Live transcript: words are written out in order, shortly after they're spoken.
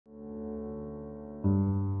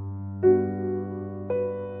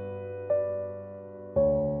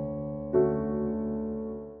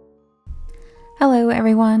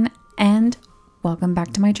everyone, and welcome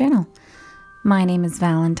back to my channel. My name is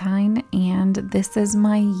Valentine, and this is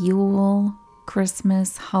my Yule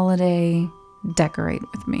Christmas holiday decorate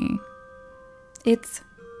with me. It's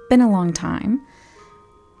been a long time,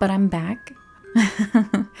 but I'm back.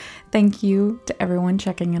 Thank you to everyone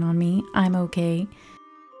checking in on me. I'm okay.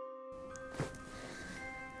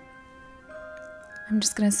 I'm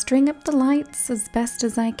just gonna string up the lights as best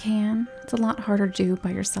as I can. It's a lot harder to do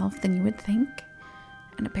by yourself than you would think,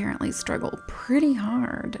 and apparently struggle pretty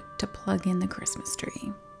hard to plug in the Christmas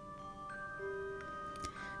tree.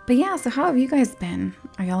 But yeah, so how have you guys been?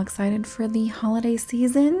 Are y'all excited for the holiday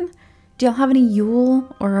season? Do y'all have any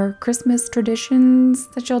Yule or Christmas traditions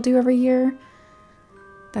that y'all do every year?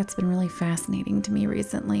 That's been really fascinating to me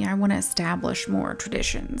recently. I want to establish more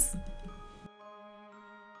traditions.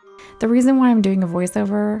 The reason why I'm doing a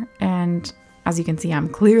voiceover, and as you can see, I'm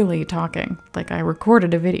clearly talking like I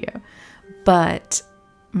recorded a video, but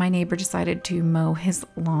my neighbor decided to mow his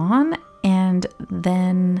lawn, and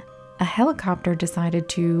then a helicopter decided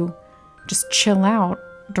to just chill out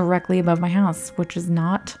directly above my house, which is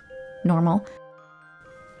not normal.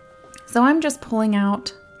 So I'm just pulling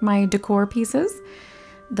out my decor pieces,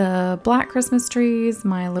 the black Christmas trees,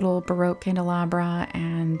 my little Baroque candelabra,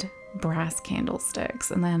 and brass candlesticks.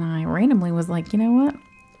 And then I randomly was like, you know what?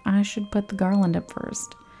 I should put the garland up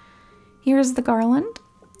first. Here's the garland.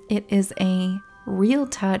 It is a Real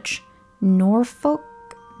Touch Norfolk,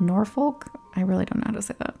 I really don't know how to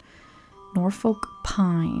say that. Norfolk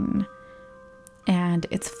Pine. And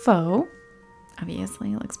it's faux.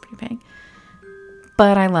 Obviously, it looks pretty big.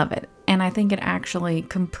 But I love it. And I think it actually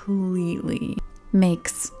completely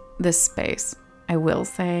makes this space. I will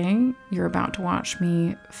say, you're about to watch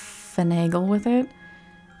me finagle with it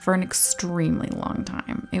for an extremely long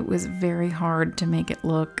time. It was very hard to make it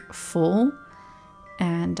look full,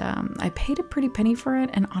 and I paid a pretty penny for it,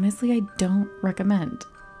 and honestly, I don't recommend.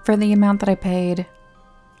 For the amount that I paid,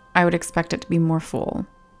 I would expect it to be more full.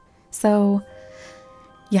 So,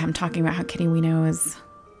 yeah, I'm talking about how Kitty Weeno is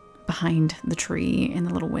behind the tree in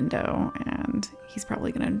the little window, and he's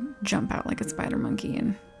probably gonna jump out like a spider monkey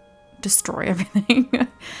and destroy everything.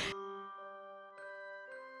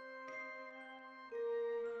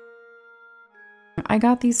 I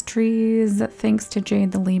got these trees thanks to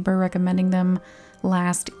Jade the Lieber recommending them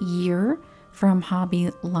last year from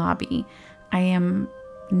Hobby Lobby. I am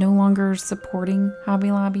no longer supporting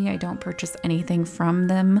Hobby Lobby. I don't purchase anything from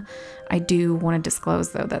them. I do want to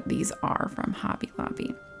disclose though that these are from Hobby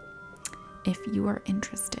Lobby if you are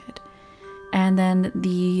interested. And then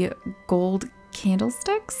the gold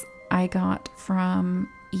candlesticks I got from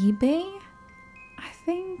eBay, I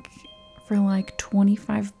think, for like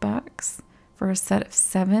 25 bucks for a set of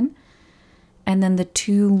 7. And then the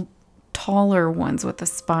 2 taller ones with the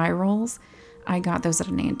spirals, I got those at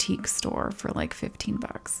an antique store for like 15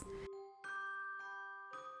 bucks.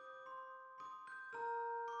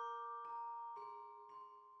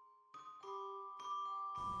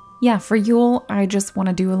 Yeah, for Yule, I just want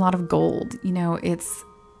to do a lot of gold. You know, it's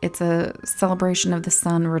a celebration of the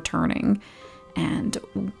sun returning, and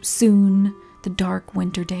soon the dark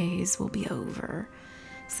winter days will be over.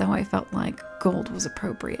 So I felt like gold was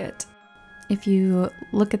appropriate. If you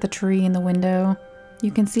look at the tree in the window,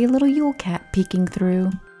 you can see a little Yule cat peeking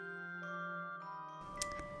through.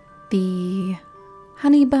 The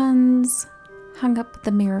honey buns hung up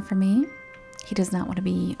the mirror for me. He does not want to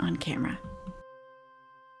be on camera.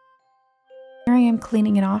 Here I am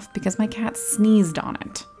cleaning it off because my cat sneezed on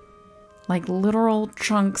it. Like literal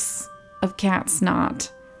chunks of cat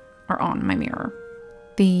snot are on my mirror.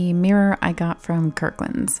 The mirror I got from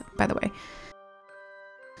Kirklands, by the way.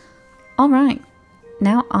 All right,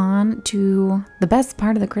 now on to the best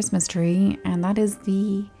part of the Christmas tree, and that is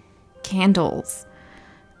the candles.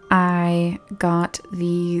 I got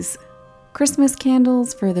these Christmas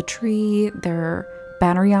candles for the tree. They're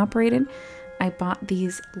battery operated. I bought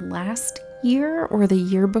these last year or the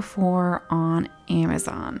year before on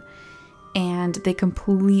Amazon, and they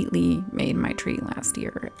completely made my tree last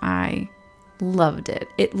year. I loved it.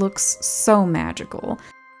 It looks so magical.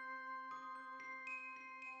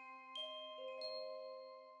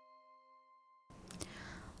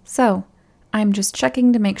 So I'm just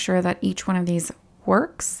checking to make sure that each one of these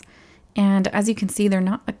works. And as you can see, they're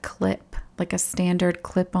not a clip, like a standard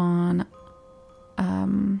clip-on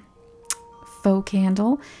faux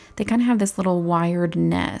candle. They kind of have this little wired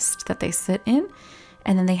nest that they sit in,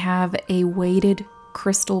 and then they have a weighted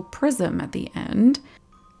crystal prism at the end.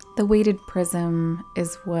 The weighted prism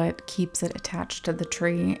is what keeps it attached to the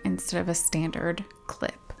tree instead of a standard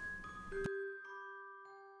clip.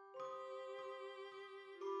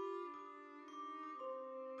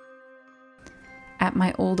 At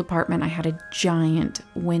my old apartment, I had a giant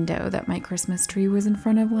window that my Christmas tree was in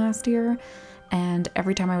front of last year. And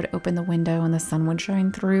every time I would open the window and the sun would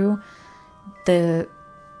shine through, the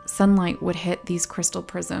sunlight would hit these crystal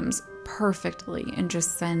prisms perfectly and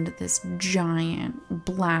just send this giant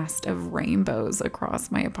blast of rainbows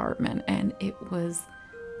across my apartment. And it was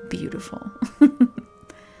beautiful.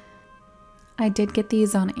 I did get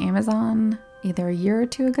these on Amazon either a year or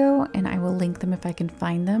two ago, and I will link them if I can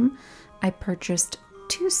find them. I purchased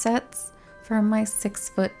 2 sets for my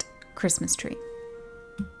 6-foot Christmas tree.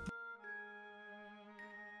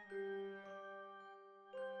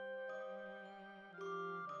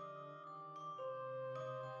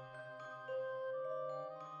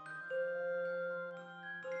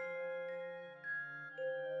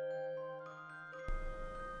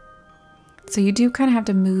 So you do kind of have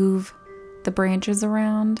to move the branches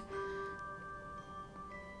around.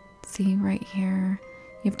 See right here,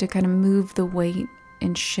 you have to kind of move the weight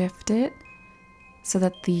and shift it so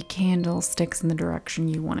that the candle sticks in the direction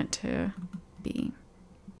you want it to be.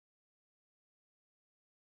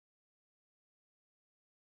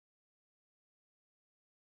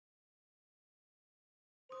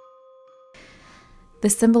 The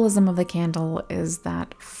symbolism of the candle is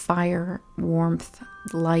that fire, warmth,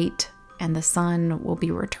 light, and the sun will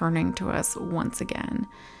be returning to us once again.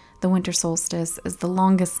 The winter solstice is the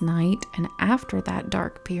longest night, and after that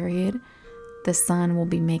dark period, the sun will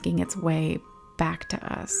be making its way back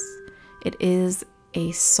to us. It is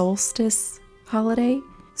a solstice holiday,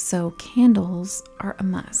 so candles are a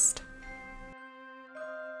must.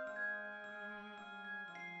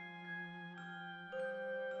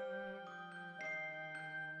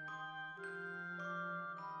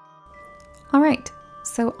 All right,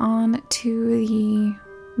 so on to the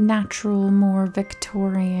natural, more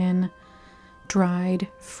Victorian dried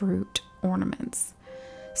fruit ornaments.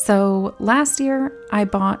 So last year I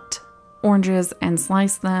bought oranges and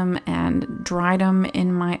sliced them and dried them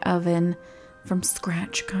in my oven from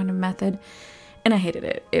scratch kind of method, and I hated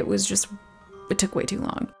it. It took way too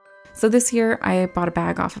long. So this year I bought a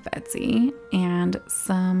bag off of Etsy and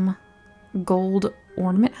some gold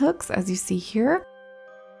ornament hooks, as you see here.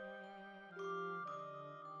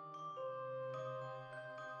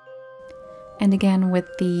 And again, with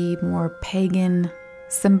the more pagan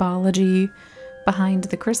symbology behind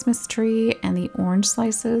the Christmas tree and the orange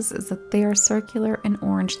slices is that they are circular and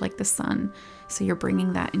orange like the sun. So you're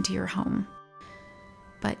bringing that into your home.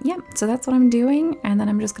 But yeah, so that's what I'm doing. And then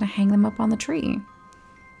I'm just going to hang them up on the tree.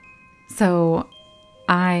 So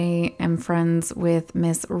I am friends with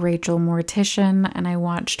Miss Rachel Mortician, and I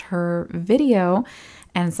watched her video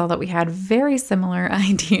and saw that we had very similar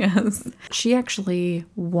ideas. She actually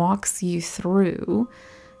walks you through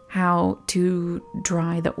how to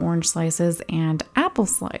dry the orange slices and apple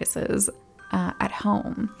slices at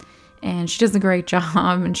home. And she does a great job,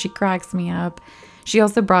 and she cracks me up. She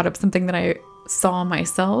also brought up something that I saw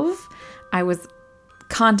myself. I was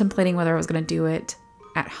contemplating whether I was going to do it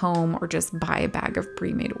at home or just buy a bag of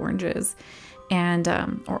pre-made oranges and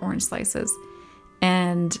or orange slices.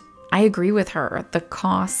 And I agree with her. The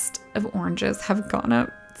cost of oranges have gone up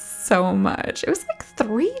so much. It was like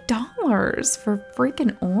 $3 for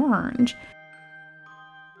freaking orange.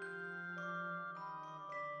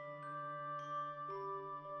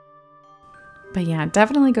 But yeah,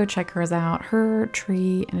 definitely go check hers out. Her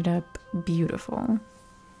tree ended up beautiful.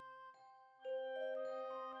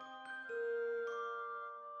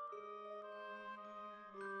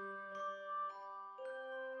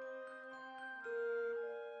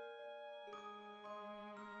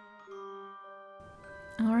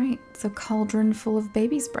 All right, so cauldron full of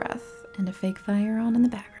baby's breath and a fake fire on in the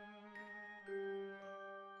background.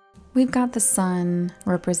 We've got the sun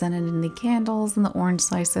represented in the candles and the orange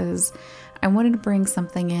slices. I wanted to bring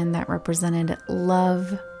something in that represented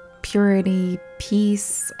love, purity,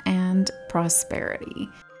 peace, and prosperity.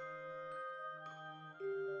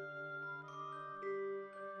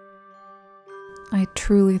 I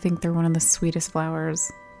truly think they're one of the sweetest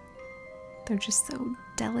flowers. They're just so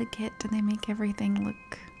delicate and they make everything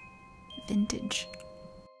look vintage.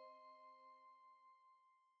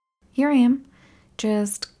 Here I am,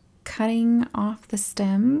 just cutting off the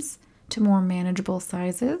stems to more manageable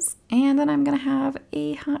sizes, and then I'm gonna have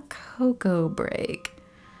a hot cocoa break.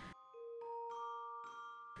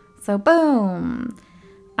 So boom!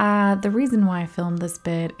 The reason why I filmed this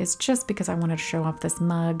bit is just because I wanted to show off this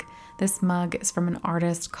mug. This mug is from an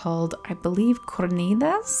artist called, I believe,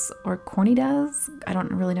 Cornidas or Cornidas. I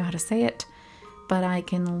don't really know how to say it, but I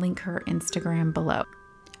can link her Instagram below.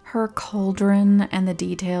 Her cauldron and the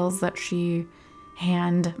details that she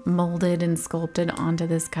hand molded and sculpted onto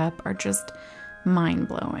this cup are just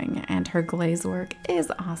mind-blowing, and her glaze work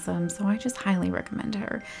is awesome, so I just highly recommend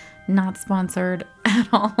her. Not sponsored at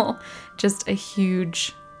all, just a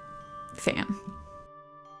huge fan.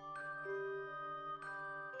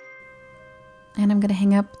 And I'm gonna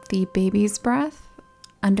hang up the baby's breath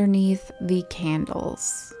underneath the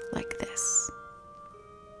candles like this.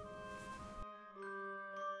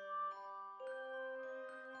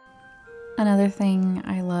 Another thing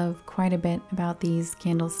I love quite a bit about these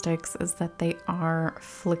candlesticks is that they are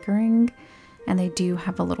flickering, and they do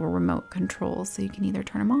have a little remote control, so you can either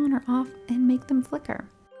turn them on or off and make them flicker.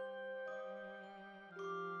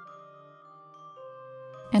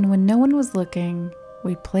 And when no one was looking,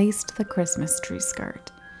 we placed the Christmas tree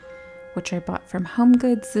skirt, which I bought from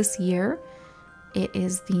Homegoods this year. It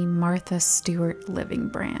is the Martha Stewart Living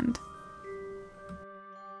brand.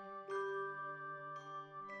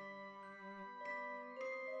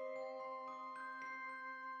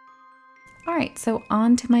 Alright, so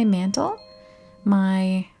on to my mantle.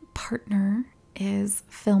 My partner is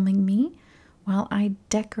filming me while I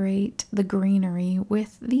decorate the greenery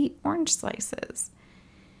with the orange slices.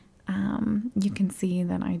 You can see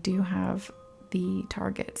that I do have the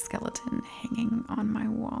Target skeleton hanging on my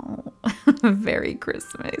wall. Very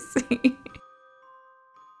Christmassy.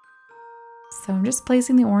 So I'm just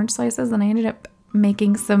placing the orange slices, and I ended up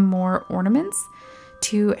making some more ornaments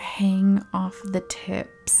to hang off the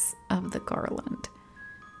tips of the garland.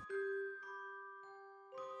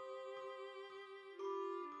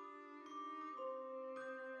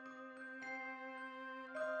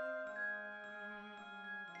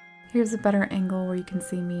 Here's a better angle where you can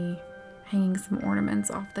see me hanging some ornaments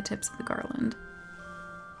off the tips of the garland.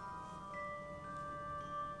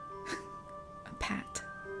 A pat,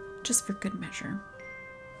 just for good measure.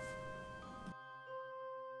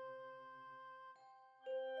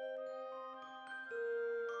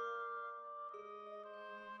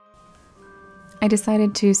 I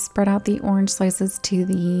decided to spread out the orange slices to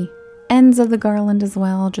the ends of the garland as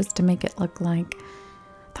well, just to make it look like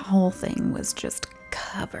the whole thing was just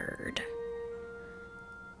covered.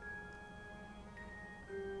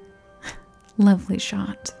 Lovely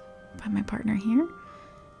shot by my partner here.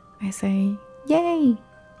 I say, yay!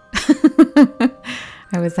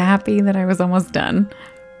 I was happy that I was almost done.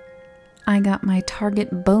 I got my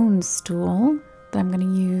Target bone stool that I'm going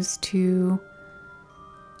to use to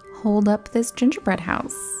hold up this gingerbread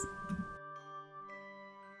house.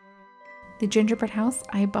 The gingerbread house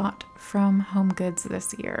I bought from Homegoods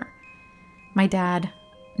this year. My dad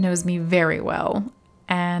knows me very well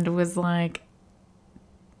and was like,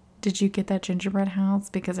 "Did you get that gingerbread house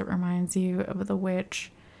because it reminds you of the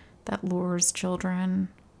witch that lures children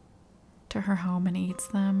to her home and eats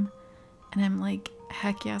them?" And I'm like,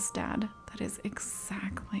 "Heck yes, Dad. That is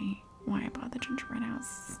exactly why I bought the gingerbread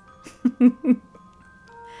house."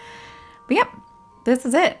 But yep, this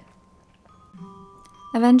is it.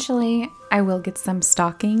 Eventually, I will get some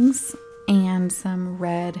stockings and some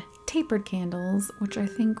red tapered candles, which I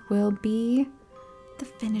think will be the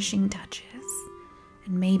finishing touches.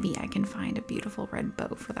 And maybe I can find a beautiful red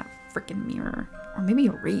bow for that freaking mirror. Or maybe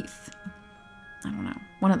a wreath. I don't know.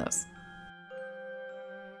 One of those.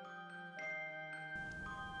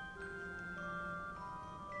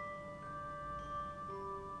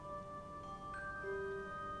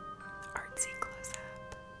 Artsy close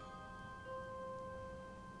up.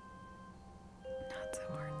 Not so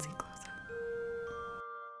artsy close up.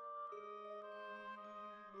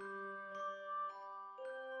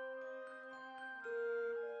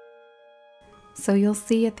 So you'll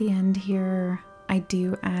see at the end here, I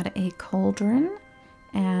do add a cauldron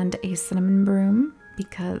and a cinnamon broom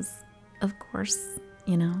because, of course,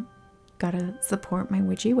 you know, gotta support my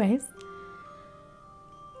witchy ways.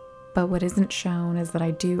 But what isn't shown is that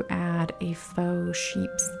I do add a faux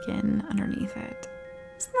sheepskin underneath it.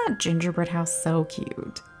 Isn't that gingerbread house so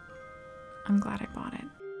cute? I'm glad I bought it.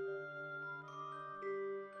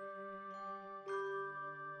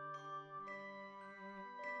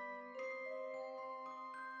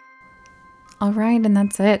 All right, and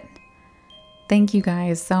that's it. Thank you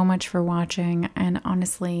guys so much for watching and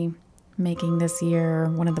honestly making this year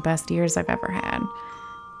one of the best years I've ever had.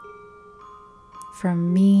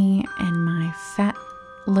 From me and my fat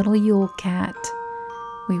little Yule cat,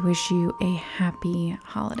 we wish you a happy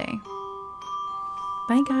holiday.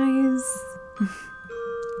 Bye, guys.